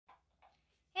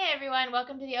Hi everyone,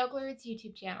 welcome to the Oakland Roots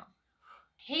YouTube channel.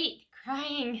 Hate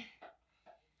crying.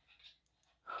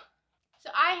 So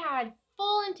I had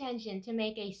full intention to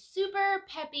make a super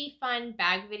peppy fun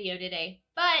bag video today,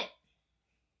 but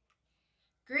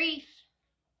grief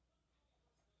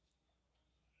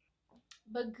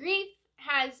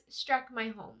has struck my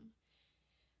home.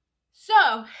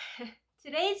 So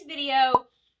today's video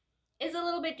is a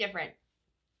little bit different.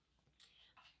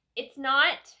 It's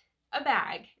not a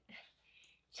bag.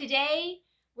 Today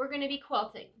we're going to be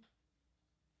quilting.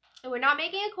 And we're not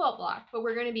making a quilt block, but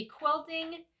we're going to be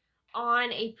quilting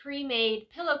on a pre-made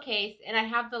pillowcase, and I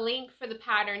have the link for the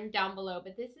pattern down below.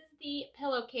 But this is the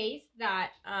pillowcase that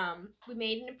we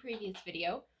made in a previous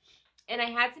video, and I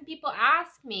had some people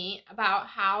ask me about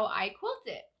how I quilt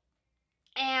it,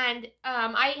 and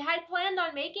I had planned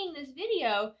on making this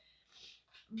video,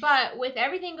 but with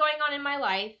everything going on in my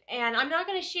life, and I'm not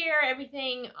going to share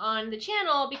everything on the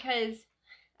channel because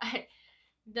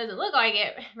doesn't look like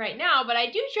it right now, but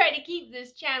I do try to keep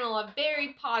this channel a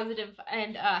very positive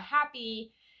and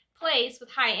happy place with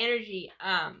high energy.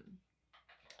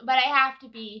 But I have to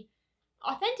be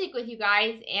authentic with you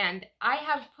guys, and I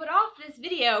have put off this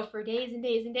video for days and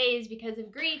days and days because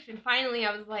of grief, and finally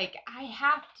I was like, I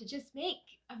have to just make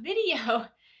a video.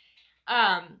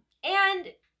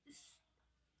 And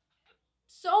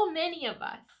so many of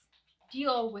us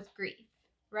deal with grief,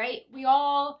 right? We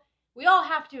all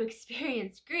have to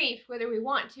experience grief, whether we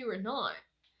want to or not.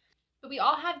 But we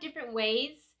all have different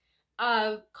ways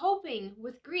of coping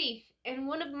with grief. And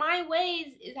one of my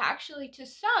ways is actually to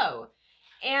sew.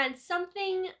 And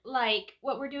something like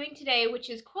what we're doing today, which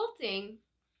is quilting,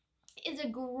 is a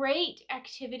great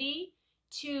activity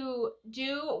to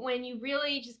do when you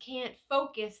really just can't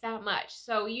focus that much.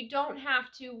 So you don't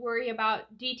have to worry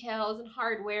about details and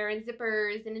hardware and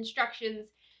zippers and instructions.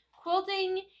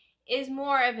 Quilting is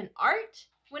more of an art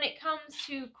when it comes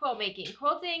to quilt making.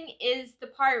 Quilting is the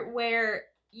part where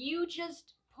you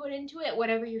just put into it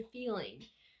whatever you're feeling.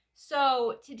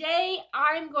 So today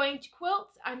I'm going to quilt.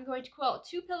 I'm going to quilt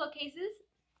 2 pillowcases.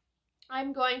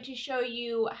 I'm going to show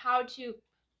you how to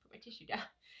put my tissue down.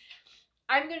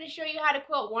 I'm going to show you how to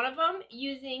quilt one of them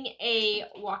using a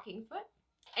walking foot,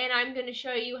 and I'm going to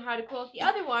show you how to quilt the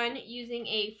other one using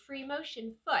a free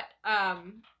motion foot.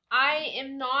 I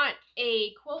am not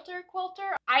a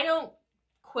quilter. I don't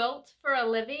quilt for a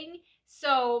living,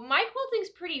 so my quilting's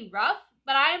pretty rough,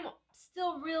 but I'm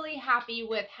still really happy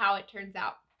with how it turns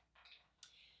out.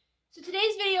 So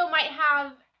today's video might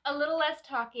have a little less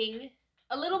talking,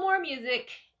 a little more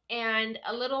music, and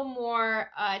a little more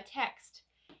text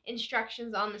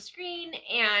instructions on the screen,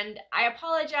 and I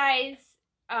apologize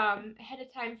ahead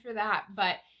of time for that,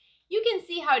 but you can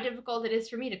see how difficult it is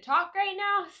for me to talk right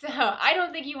now, so I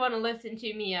don't think you want to listen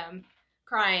to me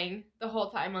crying the whole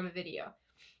time on the video.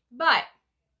 But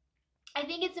I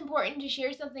think it's important to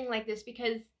share something like this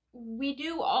because we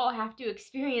do all have to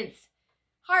experience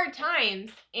hard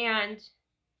times, and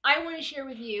I want to share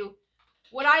with you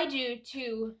what I do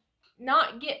to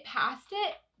not get past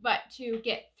it, but to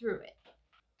get through it.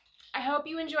 I hope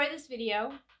you enjoy this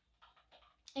video.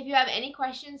 If you have any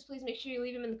questions, please make sure you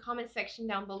leave them in the comment section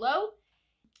down below.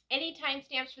 Any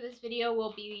timestamps for this video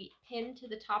will be pinned to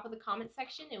the top of the comment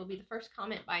section. It will be the first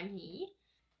comment by me.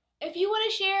 If you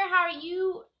want to share how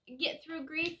you get through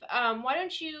grief, why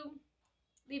don't you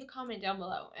leave a comment down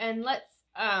below, and let's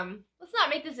not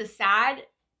make this a sad,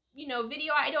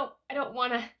 video. I don't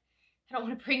want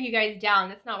to bring you guys down.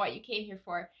 That's not what you came here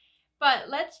for. But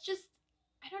let's just,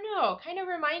 I don't know, kind of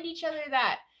remind each other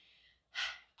that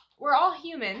we're all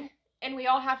human and we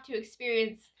all have to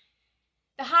experience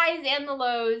the highs and the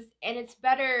lows, and it's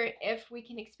better if we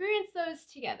can experience those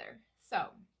together. So,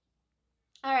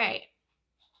 all right,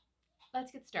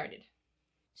 let's get started.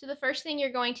 So the first thing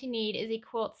you're going to need is a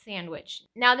quilt sandwich.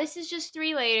 Now this is just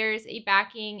 3 layers, a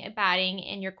backing, a batting,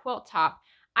 and your quilt top.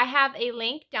 I have a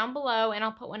link down below, and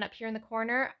I'll put one up here in the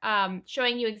corner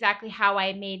showing you exactly how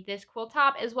I made this quilt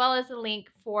top, as well as a link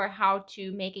for how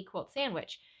to make a quilt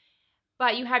sandwich.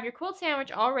 But you have your quilt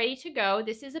sandwich all ready to go.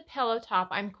 This is a pillow top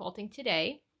I'm quilting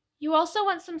today. You also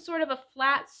want some sort of a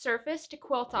flat surface to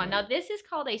quilt on. Now this is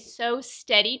called a Sew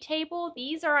Steady table.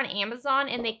 These are on Amazon,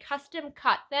 and they custom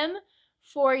cut them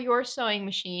for your sewing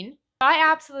machine. I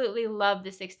absolutely love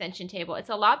this extension table. It's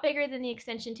a lot bigger than the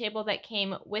extension table that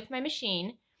came with my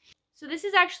machine. So this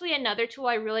is actually another tool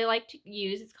I really like to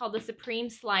use. It's called the Supreme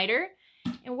Slider.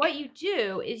 And what you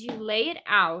do is you lay it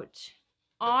out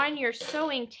on your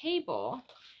sewing table,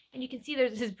 and you can see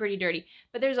this is pretty dirty,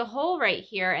 but there's a hole right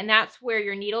here, and that's where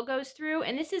your needle goes through.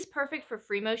 And this is perfect for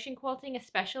free motion quilting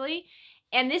especially.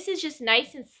 And this is just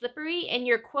nice and slippery, and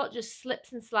your quilt just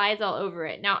slips and slides all over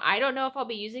it. Now, I don't know if I'll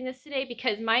be using this today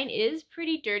because mine is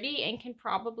pretty dirty and can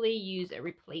probably use a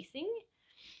replacing.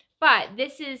 But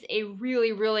this is a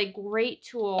really, really great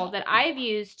tool that I've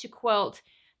used to quilt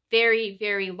very,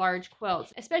 very large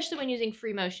quilts, especially when using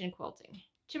free motion quilting.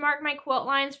 To mark my quilt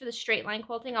lines for the straight line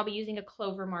quilting, I'll be using a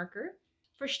clover marker.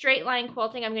 For straight line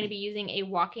quilting, I'm going to be using a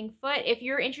walking foot. If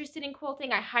you're interested in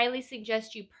quilting, I highly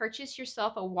suggest you purchase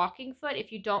yourself a walking foot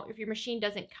if your machine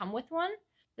doesn't come with one.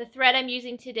 The thread I'm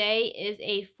using today is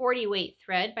a 40 weight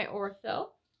thread by Ortho.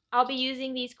 I'll be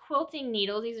using these quilting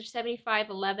needles. These are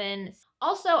 7511.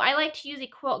 Also, I like to use a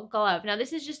quilt glove. Now,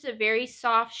 this is just a very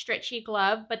soft, stretchy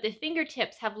glove, but the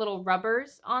fingertips have little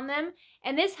rubbers on them,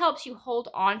 and this helps you hold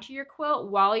onto your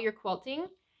quilt while you're quilting.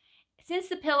 Since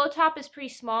the pillow top is pretty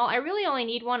small, I really only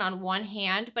need one on one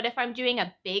hand, but if I'm doing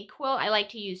a big quilt, I like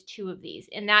to use 2 of these,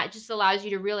 and that just allows you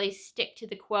to really stick to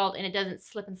the quilt and it doesn't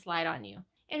slip and slide on you.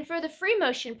 And for the free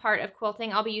motion part of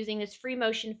quilting, I'll be using this free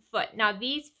motion foot. Now,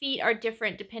 these feet are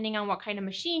different depending on what kind of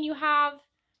machine you have,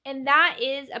 and that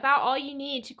is about all you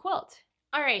need to quilt.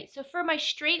 All right, so for my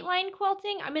straight line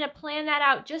quilting, I'm going to plan that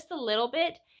out just a little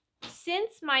bit.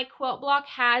 Since my quilt block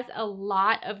has a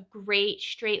lot of great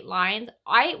straight lines,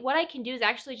 what I can do is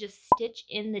actually just stitch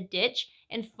in the ditch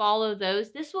and follow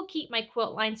those. This will keep my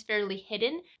quilt lines fairly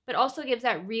hidden, but also gives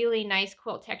that really nice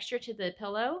quilt texture to the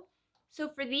pillow. So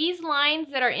for these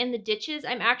lines that are in the ditches,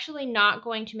 I'm actually not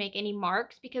going to make any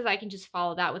marks because I can just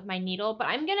follow that with my needle, but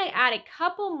I'm going to add a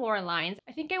couple more lines.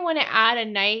 I think I want to add a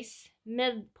nice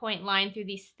midpoint line through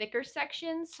these thicker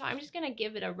sections, so I'm just going to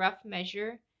give it a rough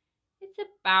measure. It's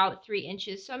about 3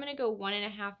 inches, so I'm going to go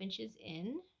 1.5 inches in.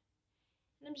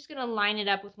 And I'm just going to line it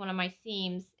up with one of my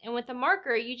seams. And with a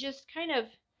marker, you just kind of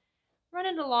run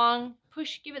it along,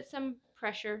 give it some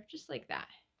pressure, just like that.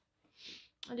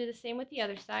 I'll do the same with the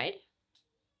other side.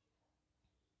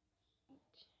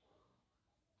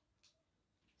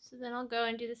 So then I'll go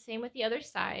and do the same with the other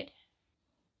side.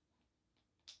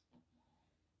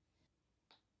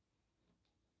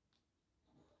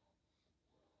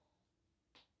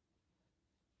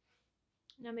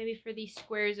 Now maybe for these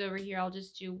squares over here, I'll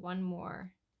just do one more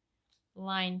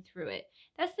line through it.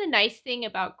 That's the nice thing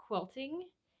about quilting,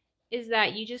 is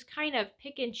that you just kind of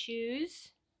pick and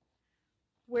choose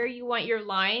where you want your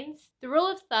lines. The rule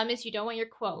of thumb is you don't want your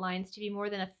quilt lines to be more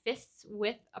than a fist's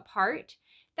width apart.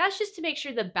 That's just to make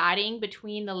sure the batting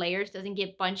between the layers doesn't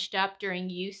get bunched up during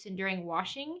use and during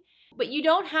washing. But you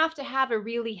don't have to have a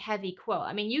really heavy quilt.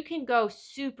 I mean, you can go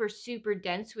super, super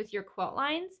dense with your quilt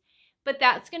lines, but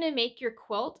that's going to make your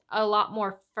quilt a lot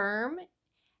more firm.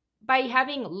 By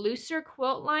having looser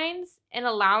quilt lines and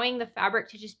allowing the fabric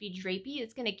to just be drapey,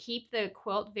 it's going to keep the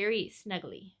quilt very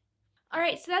snuggly. All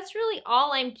right, so that's really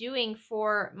all I'm doing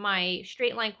for my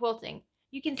straight line quilting.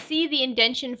 You can see the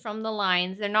indentation from the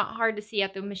lines. They're not hard to see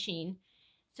at the machine.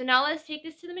 So now let's take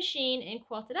this to the machine and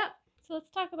quilt it up. So let's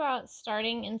talk about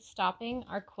starting and stopping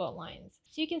our quilt lines.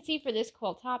 So you can see for this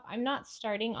quilt top, I'm not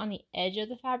starting on the edge of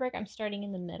the fabric, I'm starting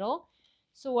in the middle.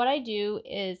 So what I do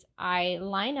is I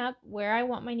line up where I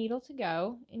want my needle to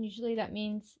go, and usually that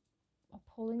means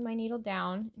pulling my needle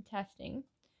down and testing.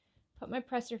 Put my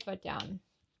presser foot down.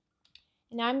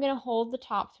 And now I'm going to hold the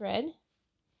top thread,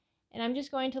 and I'm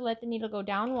just going to let the needle go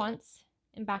down once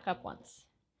and back up once.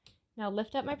 Now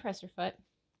lift up my presser foot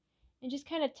and just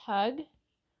kind of tug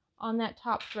on that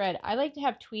top thread. I like to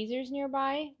have tweezers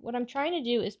nearby. What I'm trying to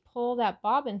do is pull that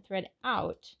bobbin thread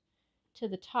out to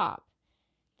the top.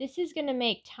 This is going to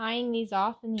make tying these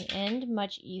off in the end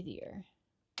much easier.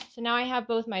 So now I have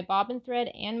both my bobbin thread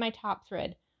and my top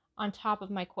thread on top of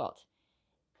my quilt.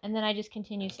 And then I just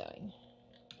continue sewing.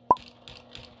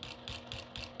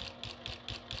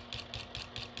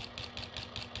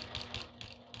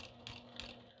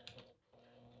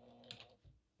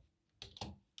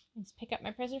 Just pick up my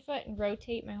presser foot and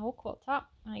rotate my whole quilt top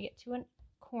when I get to a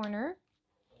corner,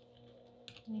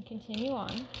 and then continue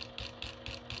on.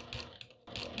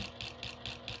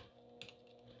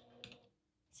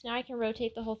 So now I can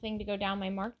rotate the whole thing to go down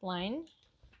my marked line.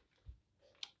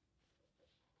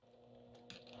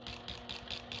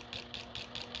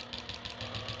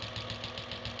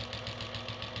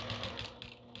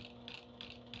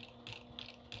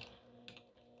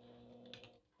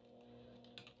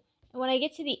 And when I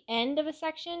get to the end of a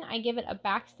section, I give it a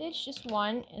back stitch, just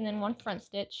one, and then one front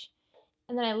stitch.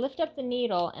 And then I lift up the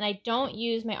needle, and I don't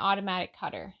use my automatic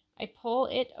cutter. I pull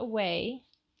it away,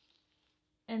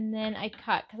 and then I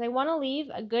cut, because I want to leave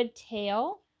a good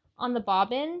tail on the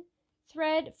bobbin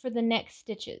thread for the next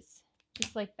stitches,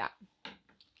 just like that.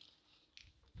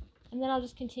 And then I'll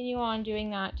just continue on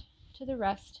doing that to the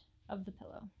rest of the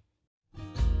pillow.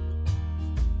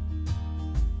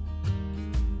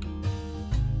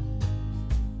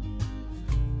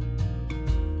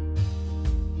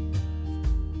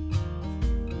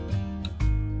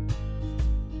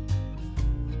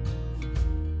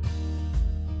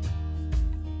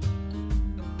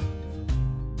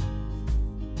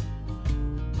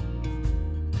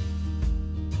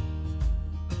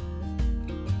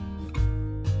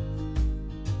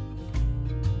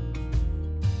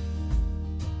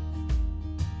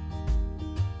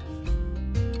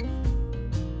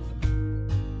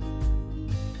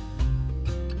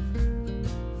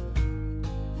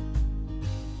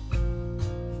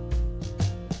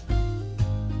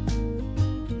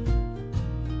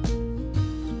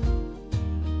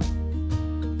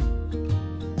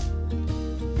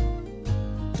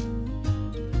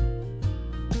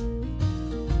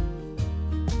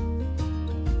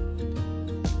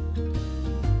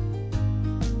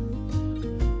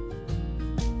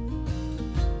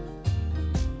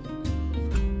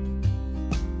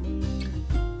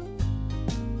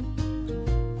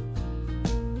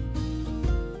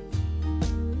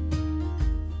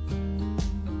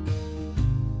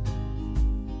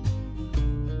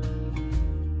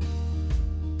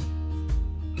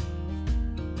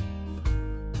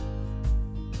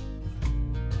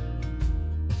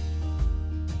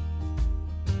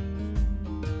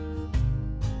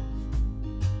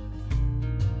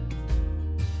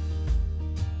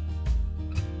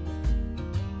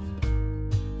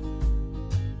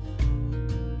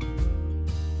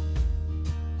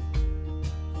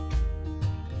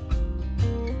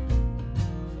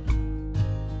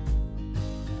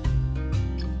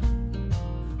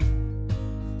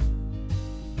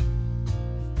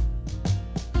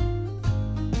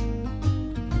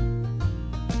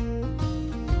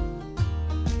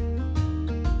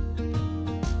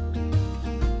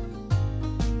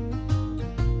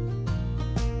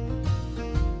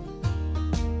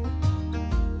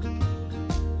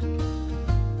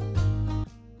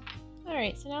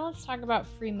 Alright, so now let's talk about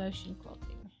free motion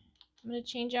quilting. I'm going to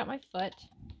change out my foot.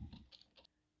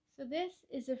 So this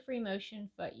is a free motion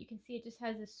foot. You can see it just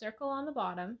has a circle on the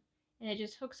bottom and it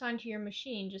just hooks onto your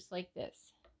machine just like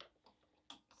this.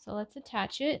 So let's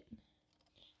attach it.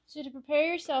 So to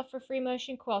prepare yourself for free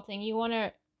motion quilting, you want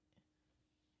to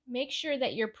make sure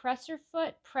that your presser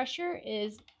foot pressure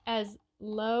is as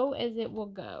low as it will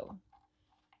go.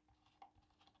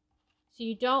 So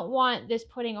you don't want this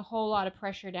putting a whole lot of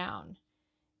pressure down.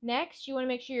 Next, you want to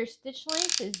make sure your stitch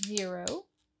length is 0.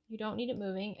 You don't need it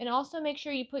moving. And also make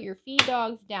sure you put your feed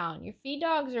dogs down. Your feed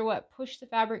dogs are what push the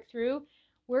fabric through.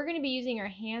 We're going to be using our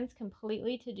hands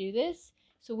completely to do this,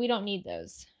 so we don't need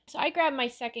those. So I grabbed my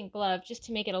second glove just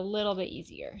to make it a little bit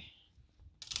easier.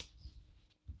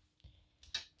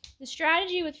 The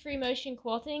strategy with free motion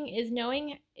quilting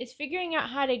is figuring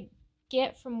out how to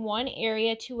get from one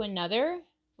area to another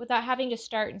without having to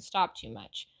start and stop too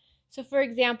much. So for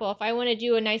example, if I want to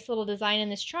do a nice little design in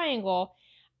this triangle,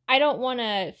 I don't want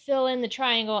to fill in the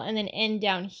triangle and then end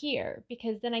down here,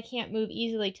 because then I can't move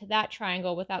easily to that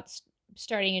triangle without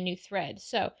starting a new thread.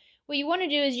 So what you want to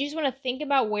do is you just want to think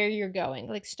about where you're going.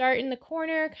 Like start in the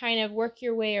corner, kind of work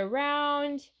your way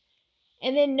around,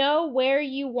 and then know where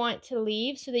you want to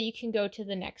leave so that you can go to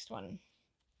the next one.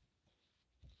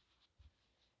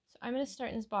 So I'm going to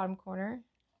start in this bottom corner.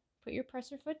 Put your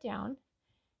presser foot down.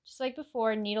 Just like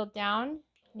before, needle down,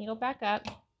 needle back up,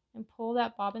 and pull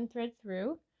that bobbin thread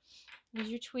through. Use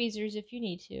your tweezers if you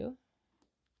need to.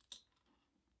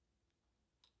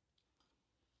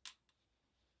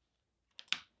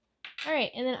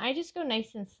 Alright, and then I just go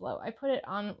nice and slow. I put it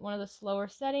on one of the slower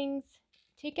settings.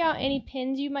 Take out any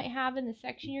pins you might have in the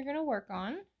section you're going to work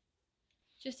on.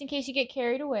 Just in case you get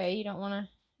carried away, you don't want to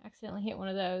accidentally hit one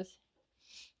of those.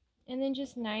 And then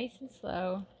just nice and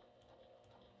slow,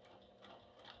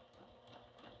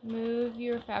 move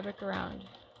your fabric around.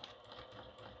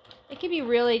 It can be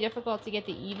really difficult to get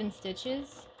the even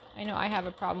stitches. I know I have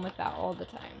a problem with that all the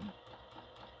time.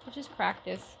 But just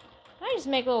practice. I just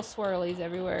make little swirlies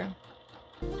everywhere.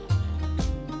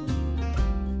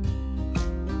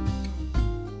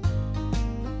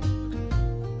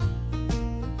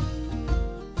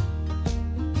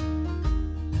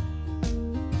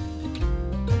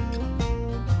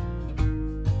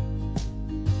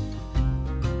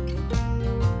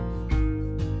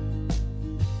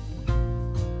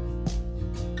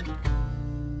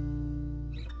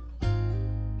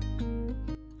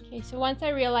 So once I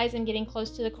realize I'm getting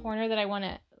close to the corner that I want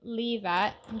to leave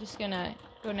at, I'm just going to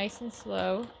go nice and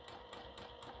slow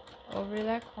over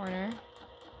that corner.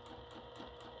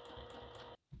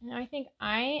 And I think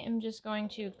I am just going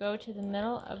to go to the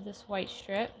middle of this white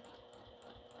strip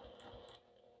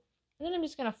And then I'm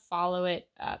just going to follow it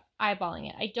up, eyeballing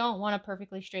it. I don't want a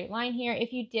perfectly straight line here.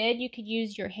 If you did, you could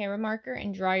use your hair marker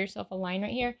and draw yourself a line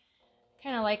right here.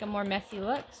 Kind of like a more messy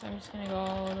look, so I'm just going to go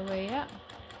all the way up.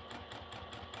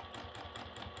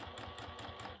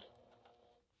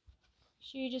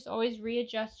 So you just always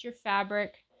readjust your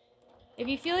fabric. If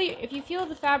you feel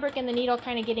the fabric and the needle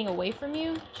kind of getting away from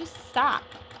you, just stop.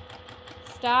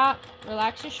 Stop,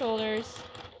 relax your shoulders,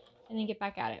 and then get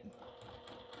back at it.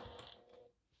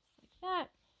 Like that.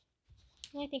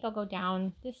 And I think I'll go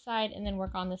down this side and then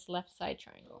work on this left side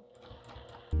triangle.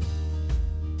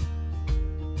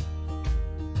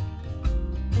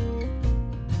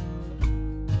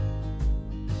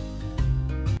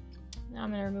 Now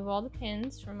I'm going to remove all the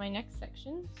pins from my next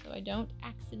section so I don't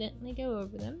accidentally go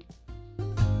over them.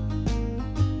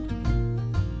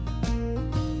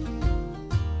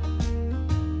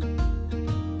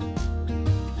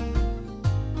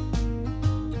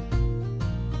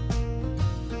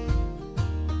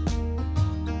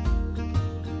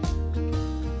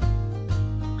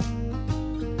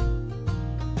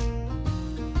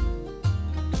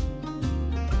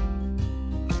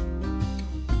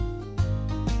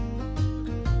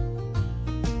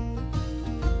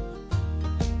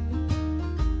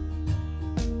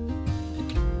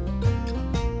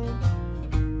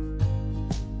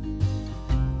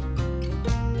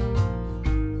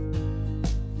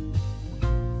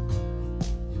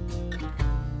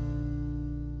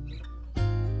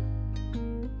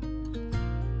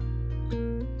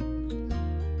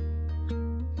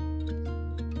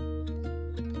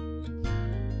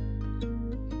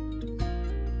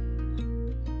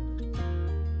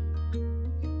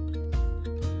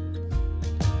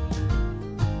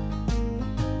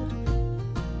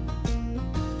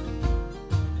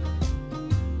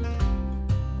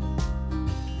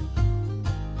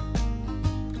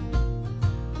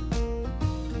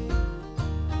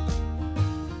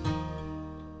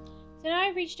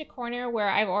 I've reached a corner where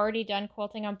I've already done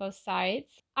quilting on both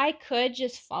sides. I could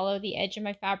just follow the edge of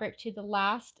my fabric to the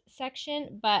last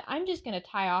section, but I'm just going to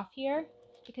tie off here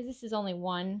because this is only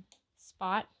one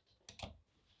spot. So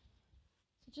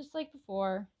just like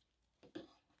before,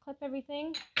 clip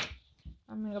everything.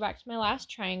 I'm going to go back to my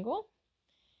last triangle.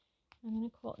 I'm going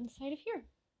to quilt inside of here.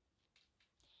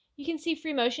 You can see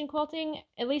free motion quilting,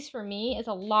 at least for me, is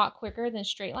a lot quicker than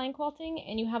straight line quilting,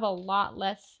 and you have a lot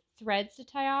less threads to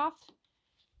tie off.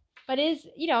 But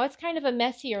it's kind of a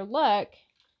messier look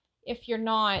if you're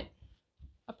not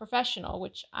a professional,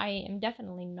 which I am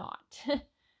definitely not.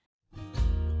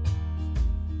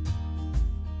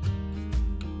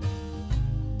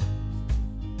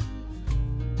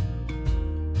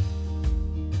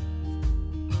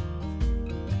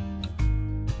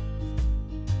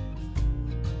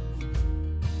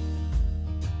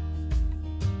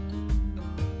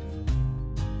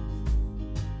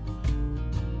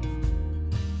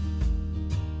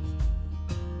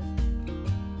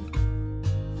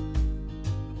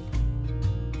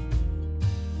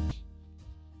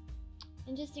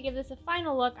 And just to give this a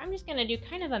final look, I'm just going to do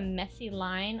kind of a messy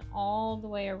line all the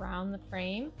way around the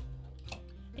frame.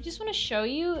 I just want to show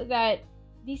you that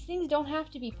these things don't have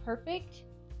to be perfect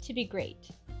to be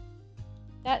great.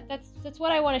 That's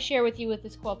what I want to share with you with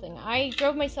this quilting. I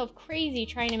drove myself crazy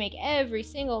trying to make every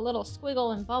single little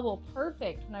squiggle and bubble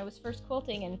perfect when I was first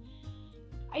quilting, and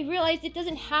I realized it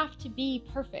doesn't have to be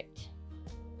perfect.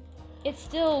 It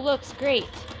still looks great.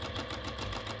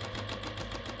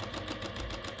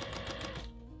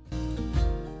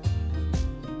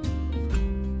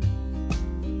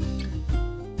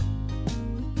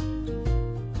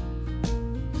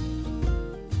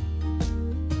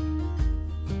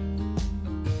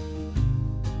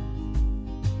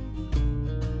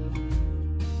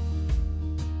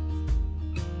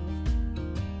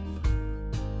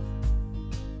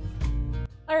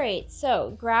 Alright,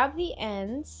 so grab the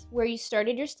ends where you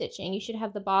started your stitching. You should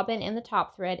have the bobbin and the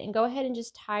top thread, and go ahead and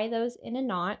just tie those in a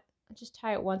knot. Just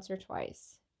tie it once or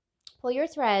twice. Pull your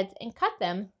threads and cut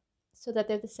them so that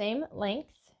they're the same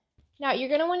length. Now you're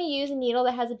going to want to use a needle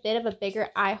that has a bit of a bigger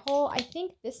eye hole. I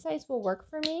think this size will work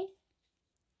for me.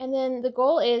 And then the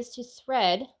goal is to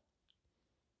thread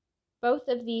both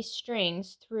of these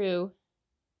strings through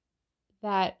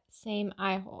that same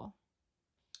eye hole.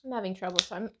 I'm having trouble,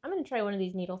 so I'm going to try one of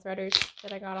these needle threaders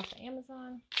that I got off of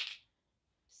Amazon.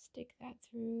 Stick that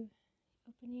through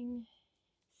the opening.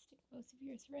 Stick both of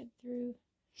your thread through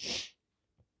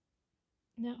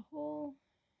that hole.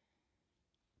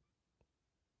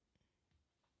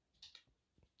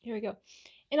 Here we go.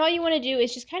 And all you want to do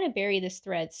is just kind of bury this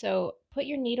thread. So put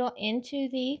your needle into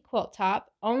the quilt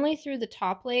top only through the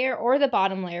top layer or the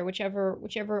bottom layer,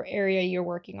 whichever area you're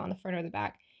working on, the front or the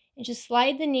back. And just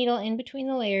slide the needle in between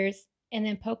the layers and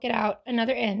then poke it out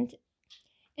another end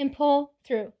and pull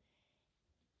through.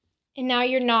 And now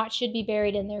your knot should be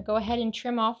buried in there. Go ahead and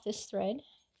trim off this thread.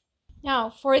 Now,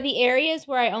 for the areas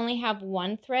where I only have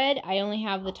one thread, I only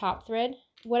have the top thread,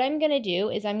 what I'm going to do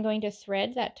is I'm going to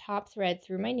thread that top thread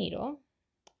through my needle,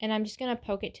 and I'm just going to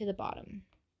poke it to the bottom.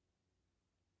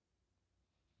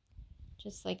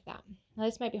 Just like that. Now,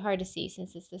 this might be hard to see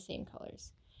since it's the same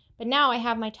colors. But now I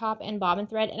have my top and bobbin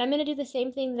thread, and I'm going to do the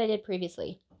same thing that I did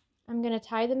previously. I'm going to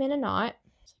tie them in a knot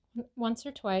once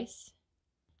or twice,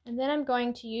 and then I'm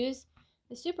going to use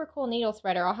the super cool needle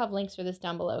threader. I'll have links for this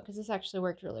down below because this actually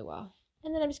worked really well.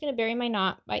 And then I'm just going to bury my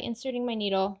knot by inserting my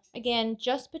needle, again,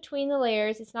 just between the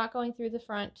layers. It's not going through the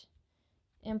front,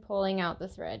 and pulling out the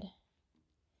thread.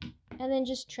 And then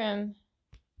just trim,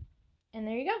 and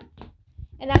there you go.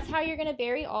 And that's how you're going to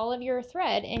bury all of your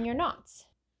thread in your knots.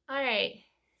 All right,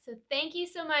 so thank you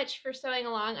so much for sewing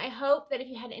along. I hope that if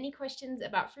you had any questions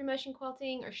about free motion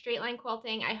quilting or straight line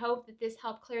quilting, I hope that this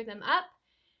helped clear them up.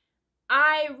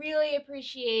 I really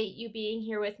appreciate you being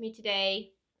here with me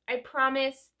today. I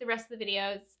promise the rest of the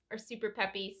videos are super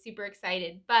peppy, super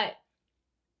excited, but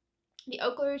the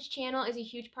Oak Ridge channel is a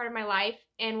huge part of my life,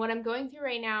 and what I'm going through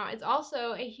right now is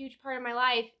also a huge part of my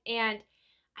life, and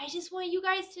I just want you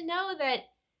guys to know that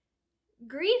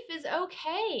grief is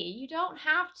okay. You don't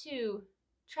have to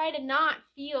try to not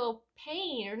feel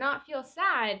pain or not feel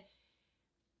sad.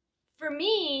 For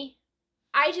me,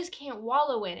 I just can't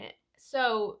wallow in it.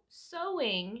 So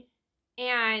sewing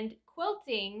and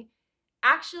quilting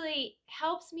actually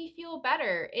helps me feel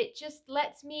better. It just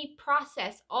lets me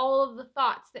process all of the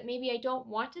thoughts that maybe I don't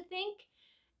want to think,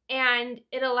 and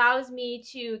it allows me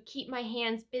to keep my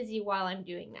hands busy while I'm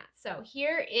doing that. So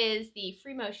here is the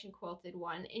free motion quilted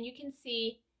one, and you can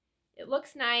see it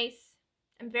looks nice.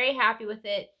 I'm very happy with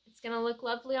it. It's going to look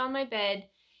lovely on my bed.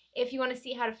 If you want to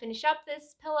see how to finish up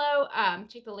this pillow,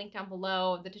 check the link down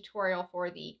below. The tutorial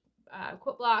for the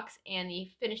quilt blocks and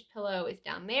the finished pillow is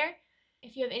down there.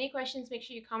 If you have any questions, make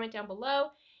sure you comment down below,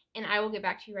 and I will get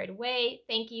back to you right away.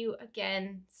 Thank you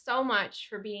again so much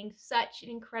for being such an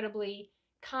incredibly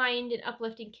kind and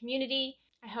uplifting community.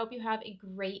 I hope you have a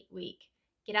great week.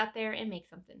 Get out there and make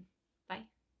something.